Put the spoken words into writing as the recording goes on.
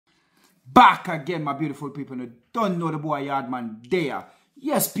Back again, my beautiful people. You don't know the boy Yardman there.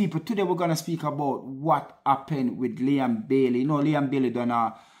 Yes, people, today we're going to speak about what happened with Liam Bailey. You know, Liam Bailey done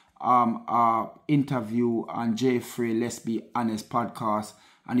a interview on Jeffrey, Let's Be Honest podcast.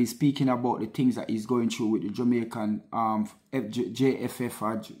 And he's speaking about the things that he's going through with the Jamaican JFF,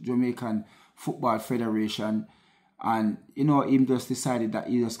 or Jamaican Football Federation. And, you know, he just decided that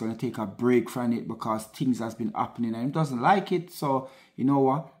he's just going to take a break from it because things has been happening and he doesn't like it. So, you know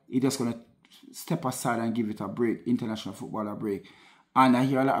what? He's just going to step aside and give it a break, international football a break. And I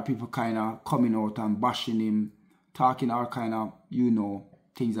hear a lot of people kind of coming out and bashing him, talking all kind of, you know,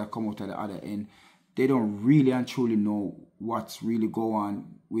 things that come out at the other end. They don't really and truly know what's really going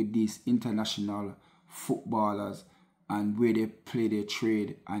on with these international footballers and where they play their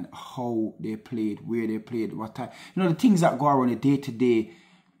trade and how they played, where they played, what time. You know, the things that go around the day-to-day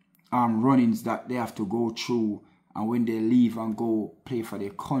runnings that they have to go through, and when they leave and go play for their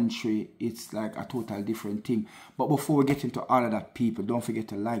country, it's like a total different thing. But before we get into all of that, people, don't forget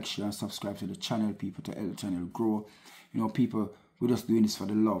to like, share, and subscribe to the channel, people, to help the channel grow. You know, people, we're just doing this for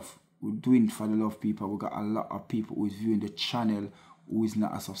the love. We're doing it for the love, people. We got a lot of people who is viewing the channel who is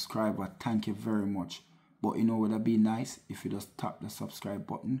not a subscriber. Thank you very much. But you know, would that be nice if you just tap the subscribe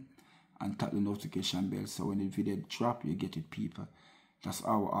button and tap the notification bell, so when the video drop, you get it, people. That's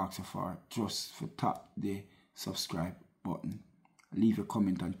all we ask for. Just for tap the subscribe button. Leave a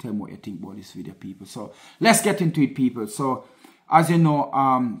comment and tell me what you think about this video, people. So let's get into it, people. So as you know,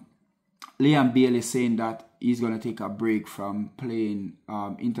 Liam Bailey is saying that he's going to take a break from playing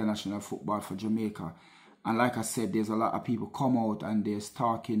international football for Jamaica. And like I said, there's a lot of people come out and they're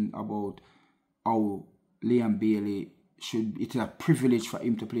talking about how Liam Bailey it's a privilege for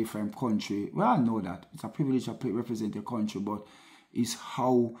him to play for his country. Well, I know that. It's a privilege to represent your country, but it's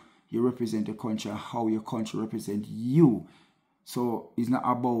how you represent the country and how your country represents you. So it's not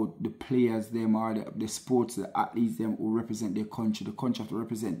about the players, them, or the sports, the athletes, them who represent their country. The country have to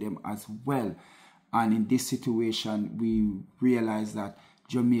represent them as well. And in this situation, we realize that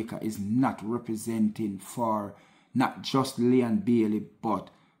Jamaica is not representing for not just Liam Bailey, but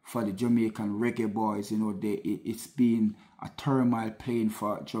for the Jamaican reggae boys. You know, it's been a turmoil playing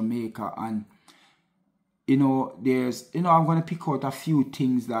for Jamaica. And you know, I'm going to pick out a few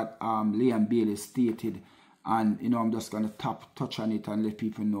things that Liam Bailey stated. And, you know, I'm just going to touch on it and let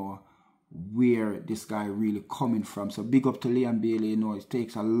people know where this guy really coming from. So big up to Liam Bailey. You know, it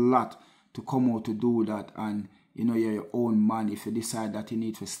takes a lot to come out to do that. And, you know, you're your own man. If you decide that you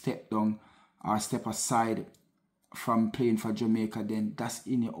need to step down or step aside from playing for Jamaica, then that's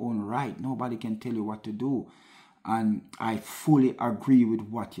in your own right. Nobody can tell you what to do. And I fully agree with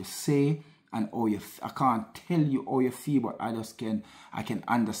what you say. And how I can't tell you how you feel, but I can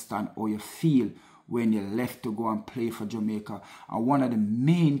understand how you feel when you left to go and play for Jamaica. And one of the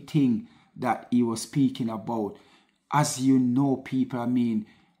main things that he was speaking about, as you know, people, I mean,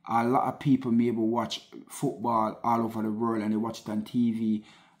 a lot of people maybe watch football all over the world and they watch it on TV.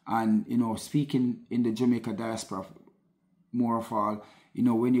 And, you know, speaking in the Jamaica diaspora, more of all, you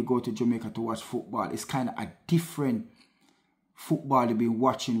know, when you go to Jamaica to watch football, it's kind of a different football you've been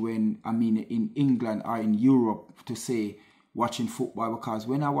watching when, I mean, in England or in Europe, to say watching football. Because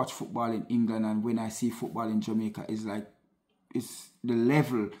when I watch football in England and when I see football in Jamaica, it's like, the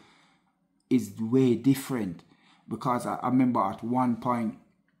level is way different. Because I remember at one point,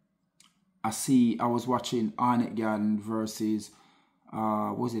 I was watching Arnett Garden versus,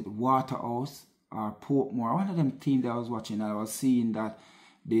 was it Waterhouse or Portmore? One of them teams that I was watching, and I was seeing that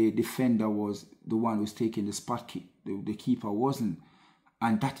the defender was the one who's taking the spot kick. The keeper wasn't.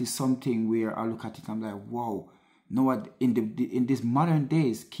 And that is something where I look at it, I'm like, wow. No, in this modern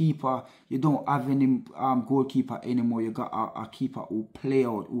days, keeper, you don't have any goalkeeper anymore. You got a keeper who play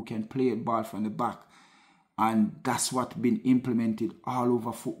out, who can play a ball from the back. And that's what's been implemented all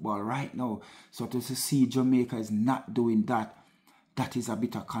over football right now. So to see Jamaica is not doing that, that is a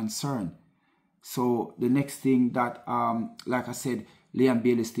bit of concern. So the next thing that, like I said, Liam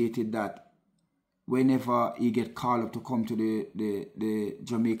Bailey stated that whenever he get called up to come to the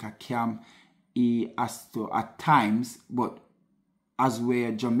Jamaica camp, he has to, at times, but as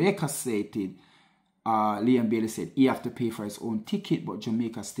where Jamaica stated, Liam Bailey said he have to pay for his own ticket, but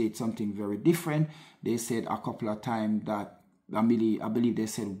Jamaica stated something very different. They said a couple of times that, I believe they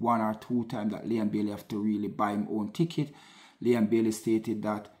said 1 or 2 times that Liam Bailey have to really buy his own ticket. Liam Bailey stated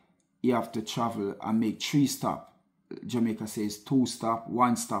that he have to travel and make 3 stops. Jamaica says 2 stops,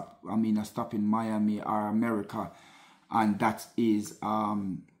 1 stop, a stop in Miami or America, and that is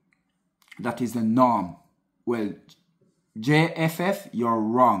the norm. Well, JFF, you're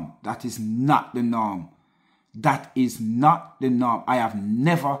wrong. That is not the norm. That is not the norm. I have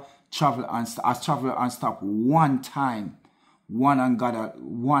never travel and stop one time.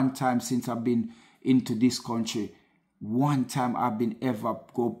 One time since I've been into this country. One time I've been ever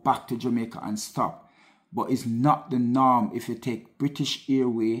go back to Jamaica and stop. But it's not the norm. If you take British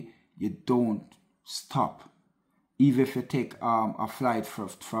Airways, you don't stop. Even if you take a flight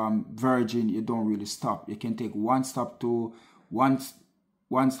from Virgin, you don't really stop. You can take one stop to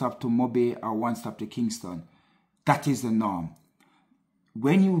Mobay or one stop to Kingston. That is the norm.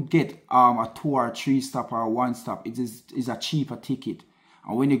 When you get a 2 or 3 stop or 1 stop, it is a cheaper ticket.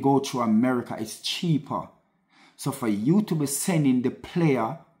 And when you go through America, it's cheaper. So for you to be sending the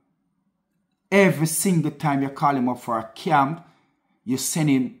player every single time you call him up for a camp, you send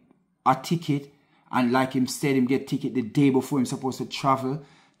him a ticket, and like him said, him get ticket the day before he's supposed to travel,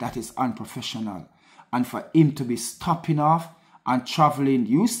 that is unprofessional. And for him to be stopping off and traveling,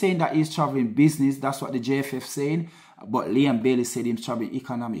 you saying that he's traveling business, that's what the JFF saying, but Liam Bailey said he's traveling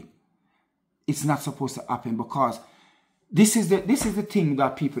economic. It's not supposed to happen, because this is the thing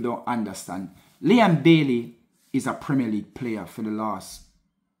that people don't understand. Liam Bailey is a Premier League player for the last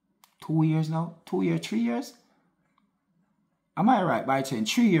 2 years now, 2 years, 3 years. Am I right by saying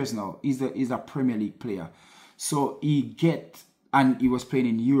 3 years now? He's a Premier League player. So he was playing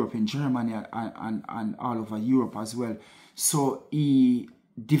in Europe, in Germany, and all over Europe as well. So he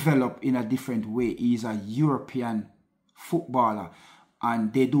developed in a different way. He's a European footballer,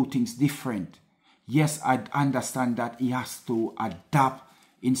 and they do things different. Yes, I understand that he has to adapt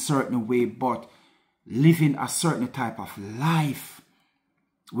in certain way, but living a certain type of life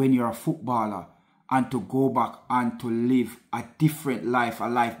when you're a footballer, and to go back and to live a different life, a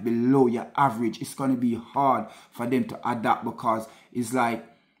life below your average, it's going to be hard for them to adapt, because it's like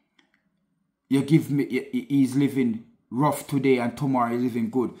he's living rough today and tomorrow he's living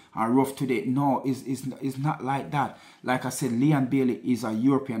good, and rough today. No, it's not like that. Like I said, Liam Bailey is a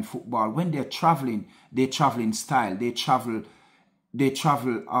European footballer. When they're traveling, they travel in style. They travel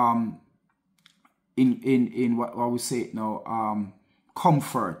in what I would say now,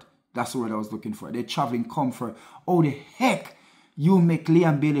 comfort. That's the word I was looking for. They're traveling comfort. Oh, the heck you make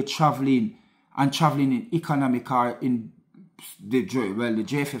Liam Bailey traveling in economic or in the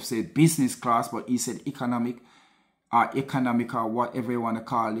JFF said business class, but he said economic or whatever you want to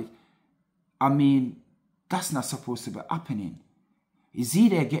call it. I mean, that's not supposed to be happening. It's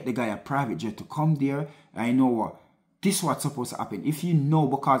either get the guy a private jet to come there, and you know what? This is what's supposed to happen. If you know,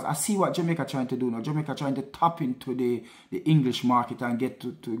 because I see what Jamaica trying to do now. Jamaica trying to tap into the English market and get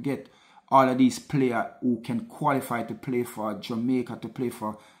to get all of these players who can qualify to play for Jamaica, to play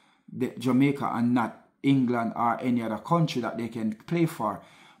for Jamaica and not England or any other country that they can play for.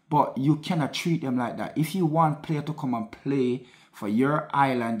 But you cannot treat them like that. If you want player to come and play for your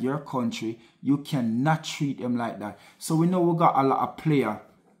island, your country, you cannot treat them like that. So we know we got a lot of players,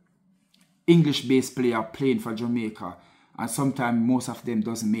 English-based player playing for Jamaica, and sometimes most of them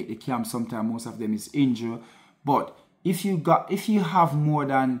doesn't make the camp. Sometimes most of them is injured. But if you have more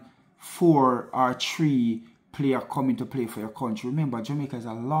than 4 or 3 players coming to play for your country, remember Jamaica is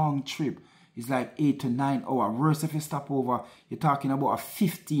a long trip. It's like 8 to 9 hours. Worse if you stop over, you're talking about a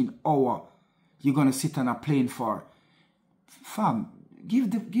 15 hour you're gonna sit on a plane for. Fam,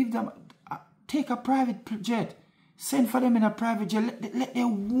 give them take a private jet. Send for them in a private jet. Let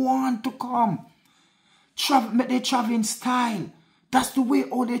them want to come. Make they travel in style. That's the way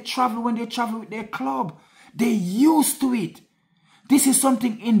all they travel when they travel with their club. They're used to it. This is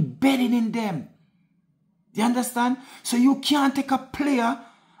something embedded in them. You understand? So you can't take a player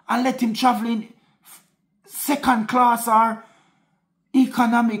and let him travel in second class or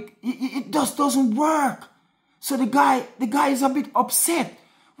economic. It just doesn't work. So the guy is a bit upset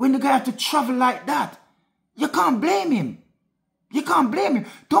when the guy has to travel like that. You can't blame him. You can't blame him.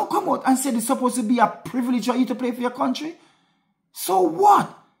 Don't come out and say it's supposed to be a privilege for you to play for your country. So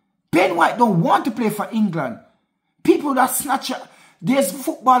what? Ben White don't want to play for England. People that snatch... There's a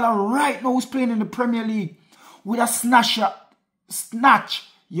footballer right now who's playing in the Premier League with a snatch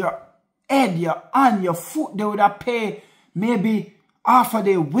your head, your hand, your foot. They would have paid maybe half of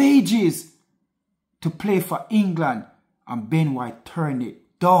their wages to play for England. And Ben White turned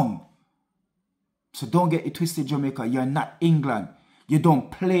it down. So don't get it twisted, Jamaica. You're not England. You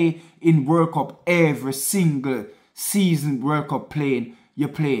don't play in World Cup every single season. World Cup playing. You're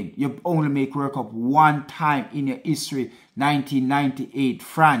playing. You only make World Cup one time in your history. 1998,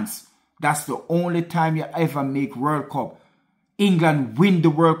 France. That's the only time you ever make World Cup. England win the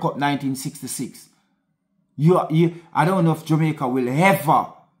World Cup 1966. I don't know if Jamaica will ever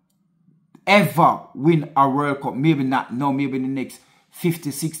win a World Cup. Maybe not now, maybe in the next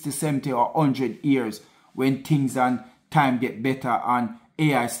 50, 60, 70 or 100 years when things and time get better and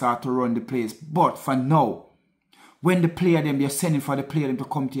AI start to run the place. But for now, when the player them, you're sending for the player them to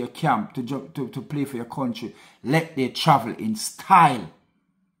come to your camp, to play for your country, let they travel in style.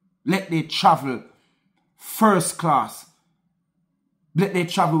 Let they travel first class. Let they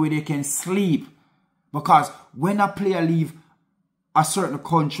travel where they can sleep. Because when a player leave a certain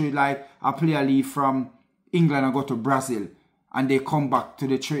country, like a player leave from England and go to Brazil, and they come back to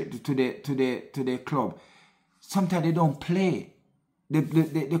the club, sometimes they don't play.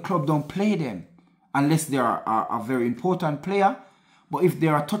 The club don't play them unless they are a very important player. But if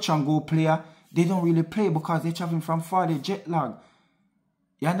they're a touch and go player, they don't really play because they're traveling from far, they jet lag.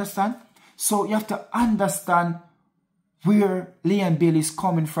 You understand? So you have to understand where Leon Bailey is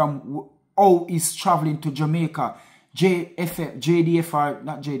coming from, how he's traveling to Jamaica. JDFR,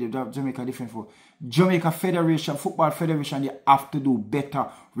 not JD, Jamaica different for Jamaica Federation, Football Federation, you have to do better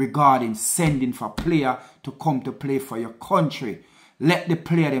regarding sending for player to come to play for your country. Let the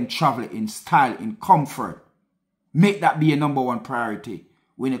player them travel in style, in comfort. Make that be a #1 priority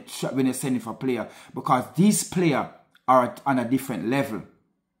when you're sending for player, because these players are on a different level.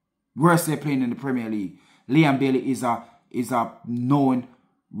 Worse they're playing in the Premier League. Leon Bailey is a known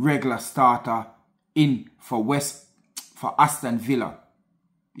regular starter for Aston Villa.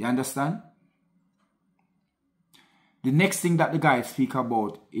 You understand? The next thing that the guys speak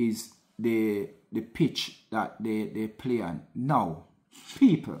about is the pitch that they play on. Now,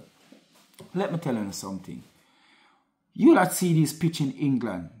 people, let me tell you something. You that see this pitch in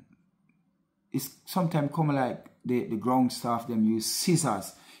England, it's sometimes come like the ground staff them use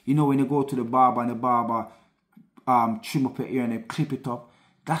scissors. You know, when you go to the barber and the barber trim up your ear and they clip it up.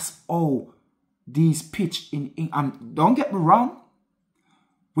 That's all these pitch in don't get me wrong.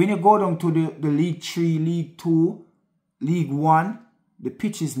 When you go down to the League 3, League 2, League 1, the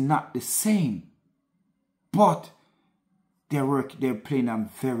pitch is not the same. But they're playing on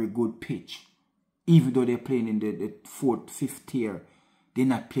very good pitch. Even though they're playing in the 4th, 5th tier, they're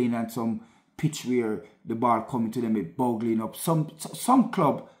not playing on some pitch where the ball coming to them with boggling up. Some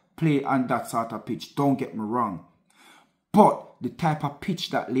club play on that sort of pitch, don't get me wrong. But the type of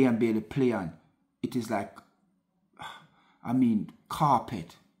pitch that Leon Bailey play on, it is like,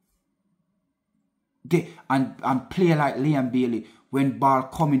 carpet. And play like Leon Bailey, when ball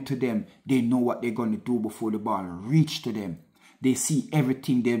coming to them, they know what they're going to do before the ball reach to them. They see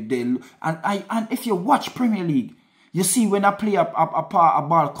everything. And if you watch Premier League, you see when a player, a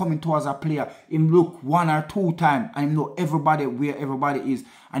ball coming towards a player, him look 1 or 2 times and he know everybody where everybody is,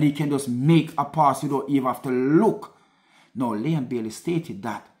 and he can just make a pass without even have to look. No, Leon Bailey stated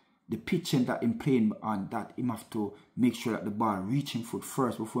that the pitching that him playing on, that him have to make sure that the ball reach him foot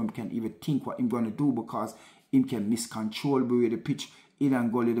first before him can even think what him going to do, because him can miscontrol where the pitch in and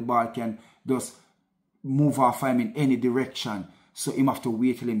goalie, the ball can just move off him in any direction. So him have to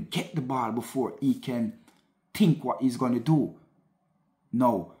wait till him get the ball before he can think what he's going to do.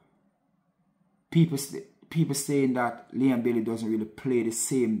 Now, people saying that Leon Bailey doesn't really play the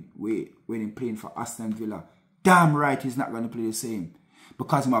same way when he's playing for Aston Villa. Damn right he's not going to play the same.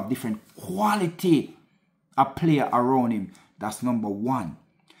 Because he have different quality of player around him. That's #1.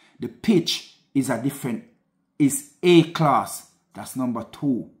 The pitch is is A class. That's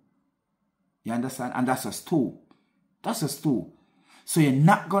 #2. You understand? And that's just 2. That's just 2. So you're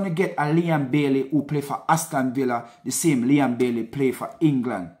not going to get a Leon Bailey who play for Aston Villa, the same Leon Bailey play for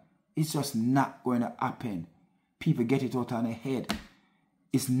England. It's just not going to happen. People get it out of their head.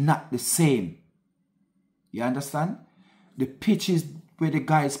 It's not the same. You understand? The pitches where the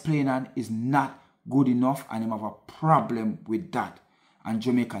guy is playing on is not good enough, and him have a problem with that. And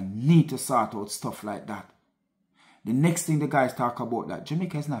Jamaica need to sort out stuff like that. The next thing the guys talk about, that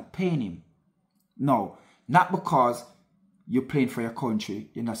Jamaica is not paying him. No, not because you're playing for your country,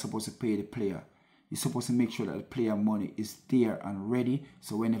 you're not supposed to pay the player. You're supposed to make sure that the player money is there and ready,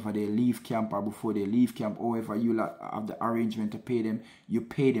 so whenever they leave camp or before they leave camp, however you have the arrangement to pay them, you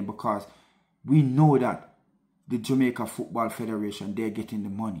pay them, because we know that the Jamaica Football Federation, they're getting the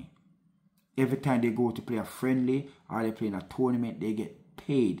money. Every time they go to play a friendly or they play in a tournament, they get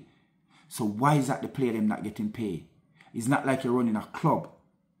paid. So why is that the player them not getting paid? It's not like you're running a club.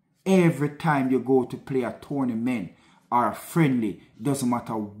 Every time you go to play a tournament or a friendly, it doesn't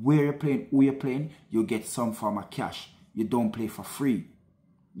matter where you're playing, who you're playing, you get some form of cash. You don't play for free.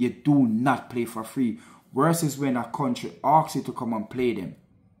 You do not play for free. Versus when a country asks you to come and play them,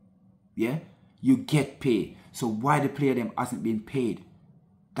 yeah, you get paid. So why the player them hasn't been paid?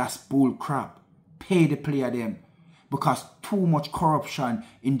 That's bull crap. Pay the player them. Because too much corruption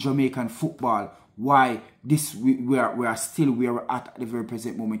in Jamaican football. Why we are still where we're at the very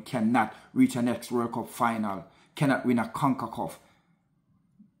present moment, cannot reach a next World Cup final, cannot win a CONCACAF.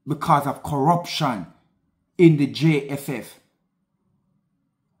 because of corruption in the JFF.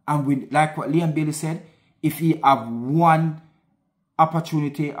 And like what Liam Bailey said, if he have one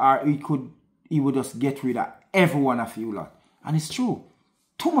opportunity, or he would just get rid of every one of you lot. And it's true.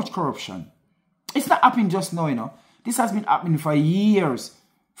 Too much corruption. It's not happening just now, you know. This has been happening for years,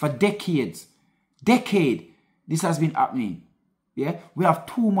 for decades. This has been happening. Yeah, we have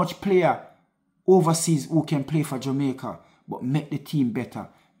too much player overseas who can play for Jamaica, but make the team better.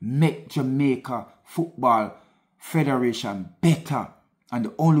 Make Jamaica Football Federation better. And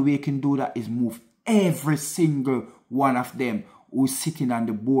the only way you can do that is move every single one of them who's sitting on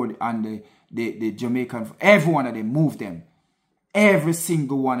the board and the Jamaican, every one of them, move them. Every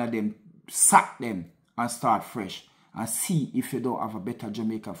single one of them, sack them and start fresh. And see if you don't have a better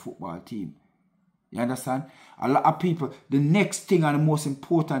Jamaican football team. You understand? A lot of people, the next thing and the most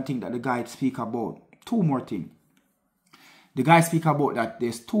important thing that the guy speak about, two more things. The guy speak about that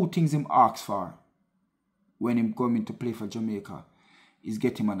there's two things him asks for when him coming to play for Jamaica. Is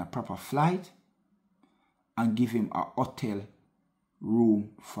get him on a proper flight and give him a hotel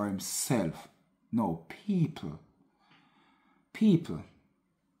room for himself. No, people,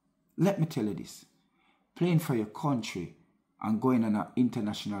 let me tell you this. Playing for your country and going on an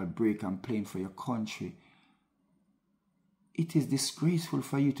international break and playing for your country, it is disgraceful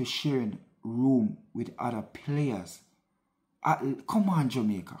for you to share a room with other players. Come on,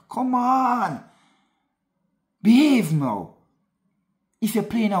 Jamaica. Come on. Behave now. If you're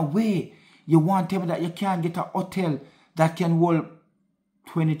playing away, you want to tell me that you can't get a hotel that can hold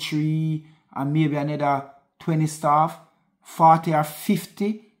 23 and maybe another 20 staff, 40 or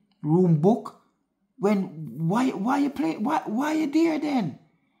 50 room book. Why you there then?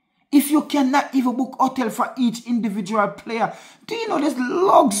 If you cannot even book hotel for each individual player, do you know this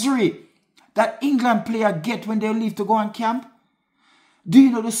luxury that England player get when they leave to go on camp? Do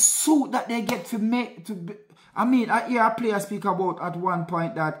you know the suit that they get I hear a player speak about at one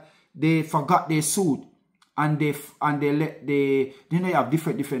point that they forgot their suit and you have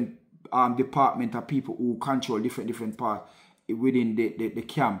different department of people who control different parts within the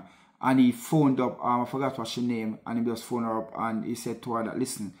camp. And he phoned up, I forgot what's her name, and he just phoned her up and he said to her that,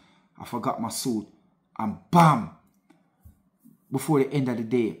 listen, I forgot my suit. And bam! Before the end of the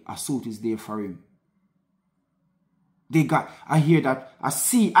day, a suit is there for him. I hear that, I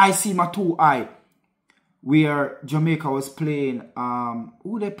see my two eye, where Jamaica was playing,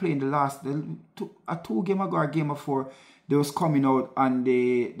 who they playing the last, a two game ago or a game before, they was coming out and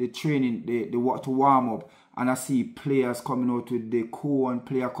the training, they want to warm up. And I see players coming out with the cone,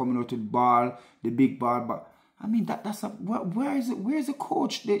 player coming out with ball, the big ball. But I mean, where is it? Where's the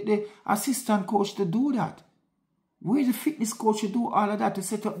coach, the assistant coach to do that? Where's the fitness coach to do all of that, to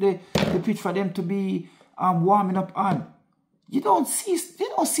set up the pitch for them to be warming up on? You don't see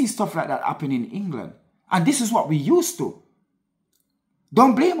stuff like that happening in England. And this is what we used to.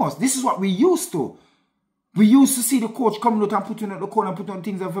 Don't blame us. This is what we used to. We used to see the coach coming out and putting out the cone and putting on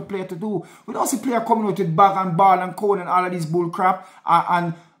things for a player to do. We don't see player coming out with bag and ball and cone and all of this bull crap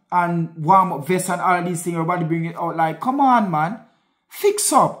and warm up vest and all of these things. Everybody bring it out like, come on, man.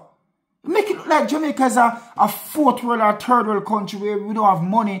 Fix up. Make it look like Jamaica is a fourth world or third world country where we don't have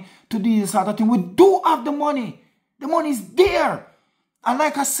money to do this sort of thing. We do have the money. The money is there. And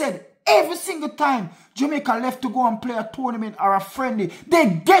like I said, every single time Jamaica left to go and play a tournament or a friendly,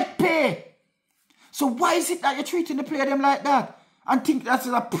 they get paid. So why is it that you're treating the player them like that? And think that's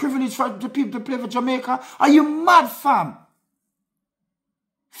a privilege for the people to play for Jamaica? Are you mad, fam?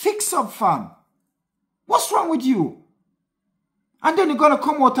 Fix up, fam. What's wrong with you? And then you're going to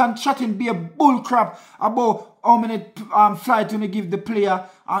come out and chat and be a bull crap about how many flights you give the player.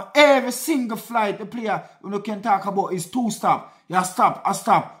 And every single flight the player can talk about is 2 stop. Yeah, stop, a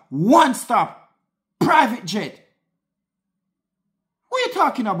stop, 1 stop. Private jet. What are you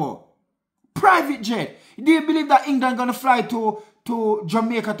talking about? Private jet. Do you believe that England going to fly to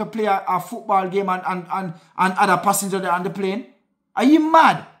Jamaica to play a football game and other passengers there on the plane? Are you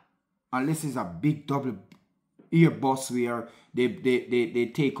mad? Unless it's a big double Airbus where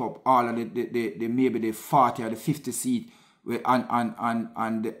they take up all of the maybe the 40 or the 50 seat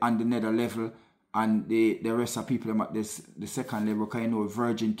on the nether level, and the rest of people at the second level, because you know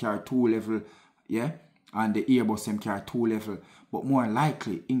Virgin carry 2 level, yeah, and the Airbus them carry 2 level. But more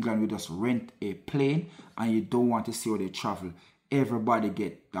likely, England will just rent a plane, and you don't want to see how they travel. Everybody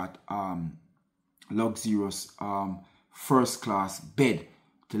get that luxurious first class bed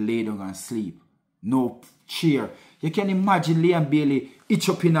to lay down and sleep. No chair. You can imagine Liam Bailey itch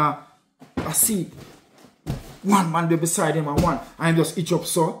up in a seat. One man there beside him and just itch up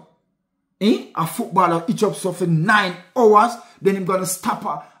so. A footballer each up so for 9 hours, then him gonna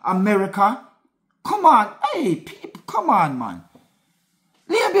stop America. Come on, hey, people, come on, man.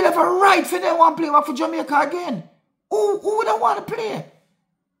 Liam Bailey have a right for them want to play for Jamaica again. Who would I want to play?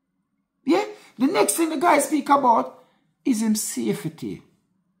 Yeah? The next thing the guy speak about is him safety.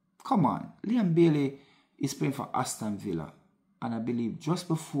 Come on. Liam Bailey is playing for Aston Villa. And I believe just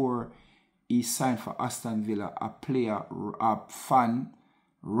before he signed for Aston Villa, a fan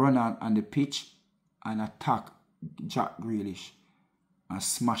run on the pitch and attack Jack Grealish and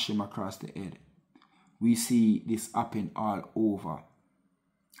smash him across the head. We see this happen all over.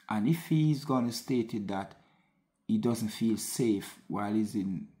 And if he's going to state it that he doesn't feel safe while he's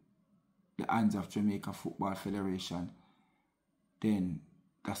in the hands of Jamaica Football Federation, then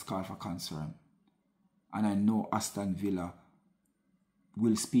that's cause for concern. And I know Aston Villa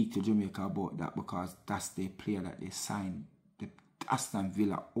will speak to Jamaica about that because that's the player that they signed. The Aston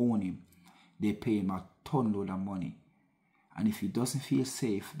Villa own him. They pay him a ton load of money. And if he doesn't feel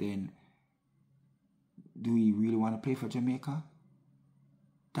safe, then do we really want to play for Jamaica?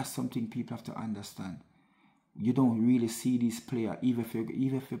 That's something people have to understand. You don't really see these players, even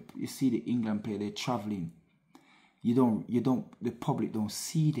if you see the England player, they're traveling. The public don't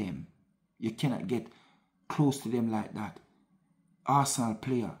see them. You cannot get close to them like that. Arsenal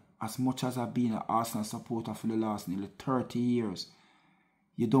player, as much as I've been an Arsenal supporter for the last nearly 30 years,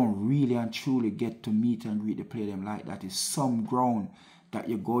 you don't really and truly get to meet and greet the player them like that. It's some ground that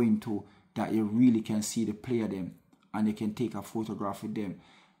you're going to that you really can see the player them and you can take a photograph with them.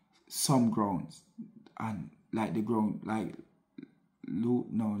 Some grounds, and like the ground, like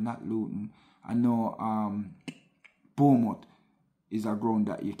not Luton. I know Bournemouth is a ground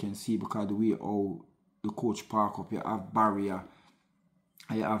that you can see because the way how the coach park up, you have barrier,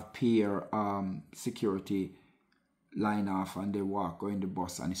 you have pier security line off, and they walk go in the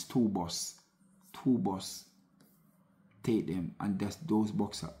bus, and it's two bus take them, and those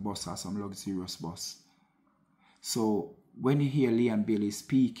bus are some luxurious bus. So when you hear Liam Bailey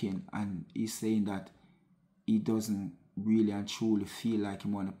speaking and he's saying that he doesn't really and truly feel like he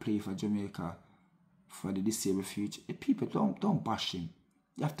want to play for Jamaica for the disabled future, people don't bash him.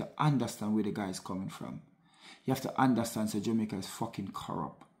 You have to understand where the guy is coming from. You have to understand that Jamaica is fucking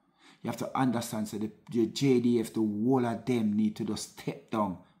corrupt. You have to understand that the JDF, the whole of them need to just step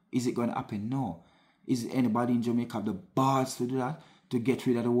down. Is it going to happen? No. Is anybody in Jamaica have the balls to do that? To get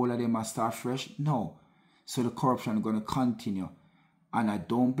rid of the whole of them and start fresh? No. So the corruption is going to continue. And I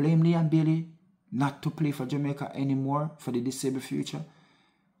don't blame Liam Bailey not to play for Jamaica anymore for the disabled future.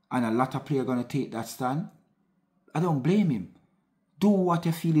 And a lot of players are going to take that stand. I don't blame him. Do what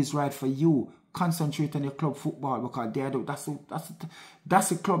you feel is right for you. Concentrate on your club football because that's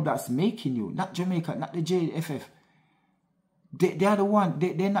the club that's making you. Not Jamaica, not the JFF. They are the one.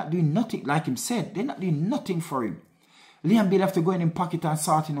 They're not doing nothing, like him said. They're not doing nothing for him. Liam Bailey have to go in his pocket and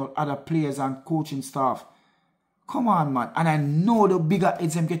sorting out other players and coaching staff. Come on, man. And I know the bigger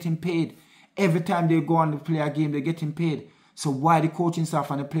heads them getting paid. Every time they go on to play a game, they're getting paid. So why the coaching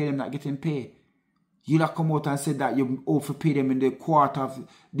staff and the player them not getting paid? You not come out and say that you overpay them in the quarter of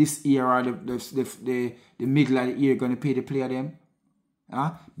this year or the middle of the year going to pay the player them.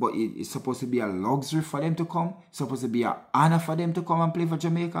 But it's supposed to be a luxury for them to come. It's supposed to be an honor for them to come and play for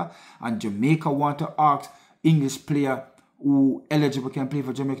Jamaica. And Jamaica want to ask English player who eligible can play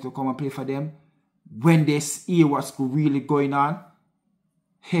for Jamaica to come and play for them. When they hear what's really going on.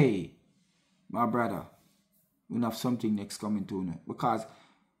 Hey, my brother, we have something next coming to you. Because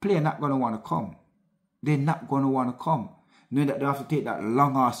player not going to want to come. They're not going to want to come. Knowing that they have to take that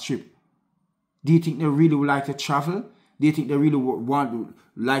long ass trip. Do you think they really would like to travel? Do you think they really would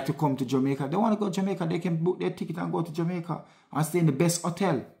like to come to Jamaica? They want to go to Jamaica. They can book their ticket and go to Jamaica and stay in the best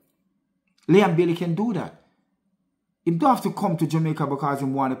hotel. Liam Bailey can do that. He don't have to come to Jamaica because he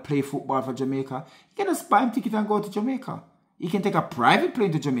want to play football for Jamaica. He can just buy him ticket and go to Jamaica. He can take a private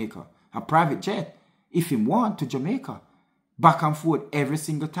plane to Jamaica. A private jet. If he want to Jamaica. Back and forth every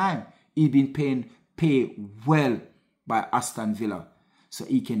single time. He's been paid well by Aston Villa. So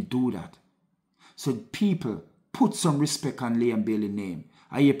he can do that. So people, put some respect on Liam Bailey's name.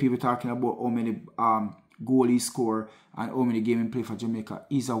 I hear people talking about how many goals he score and how many games he play for Jamaica.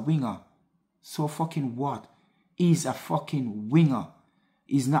 He's a winger. So fucking what? He's a fucking winger.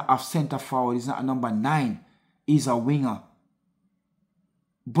 He's not a centre forward. He's not a number 9. He's a winger.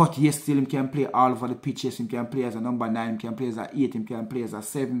 But yes, still he can play all over the pitch. Yes, he can play as a number 9. He can play as a 8. He can play as a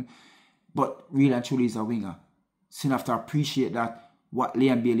 7. But really and truly he's a winger. So you have to appreciate that what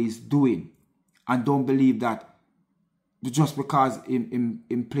Liam Bailey is doing. And don't believe that just because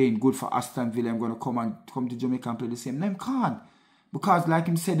him playing good for Aston Villa, I'm going to come to Jamaica and play the same. No, him can't. Because like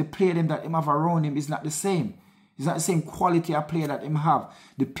him said, the player them that him have around him is not the same. It's not the same quality of player that him have.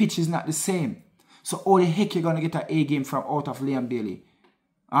 The pitch is not the same. So how the heck you going to get an A game from out of Liam Bailey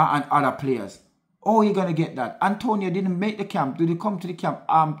and other players? How you going to get that? Antonio didn't make the camp. Did he come to the camp?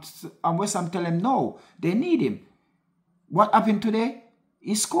 West Ham tell him no. They need him. What happened today?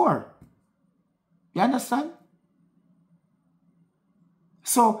 He scored. You understand?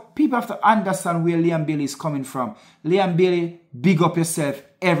 So people have to understand where Liam Bailey is coming from. Liam Bailey, big up yourself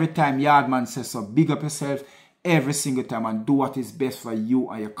every time Yardman says so. Big up yourself every single time and do what is best for you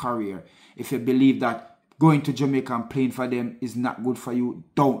and your career. If you believe that going to Jamaica and playing for them is not good for you,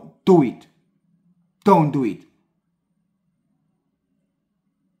 don't do it. Don't do it.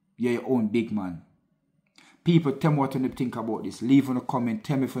 You're your own big man. People, tell me what you think about this. Leave in a comment.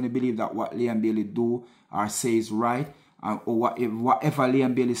 Tell me if you believe that what Liam Bailey do or say is right. Or whatever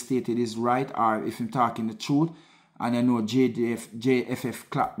Liam Bailey stated is right. Or if I'm talking the truth. And I know JFF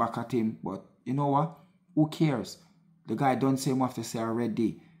clap back at him. But you know what? Who cares? The guy don't say him have to say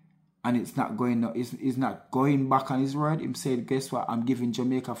already. And it's not going back on his word. Him said, guess what? I'm giving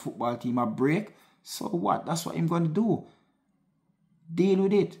Jamaica football team a break. So what? That's what I'm going to do. Deal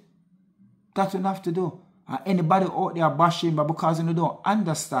with it. That's what you have to do. And anybody out there bashing, but because you don't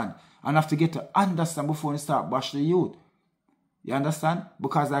understand, and have to get to understand before you start bash the youth. You understand?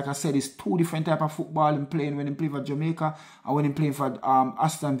 Because like I said, it's two different type of football in playing when he play for Jamaica and when he playing for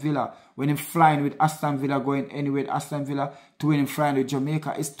Aston Villa. When he flying with Aston Villa, going anywhere with Aston Villa to when he flying with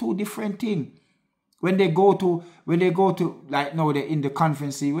Jamaica, it's two different things. When they go to like now they're in the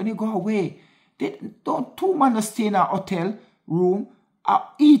conference, when they go away, they don't two man stay in a hotel room,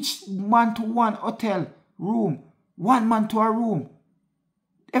 each man to one hotel room, one man to a room.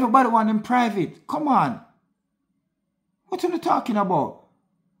 Everybody want them private. Come on. What are you talking about?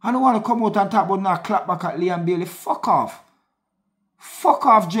 I don't want to come out and talk about now clap back at Liam Bailey. Fuck off. Fuck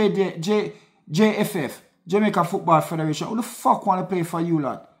off JFF, Jamaica Football Federation. Who the fuck want to play for you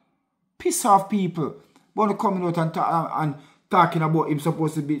lot? Piss off people. Want to come out and talking about him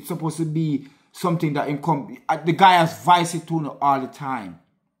supposed to be something that him come. The guy has vice it to all the time.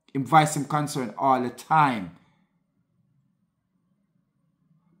 Him vice him concern all the time.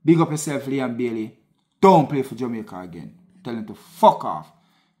 Big up yourself, Liam Bailey. Don't play for Jamaica again. Tell him to fuck off.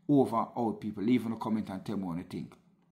 Over and out, people. Leave in a comment and tell me what you think.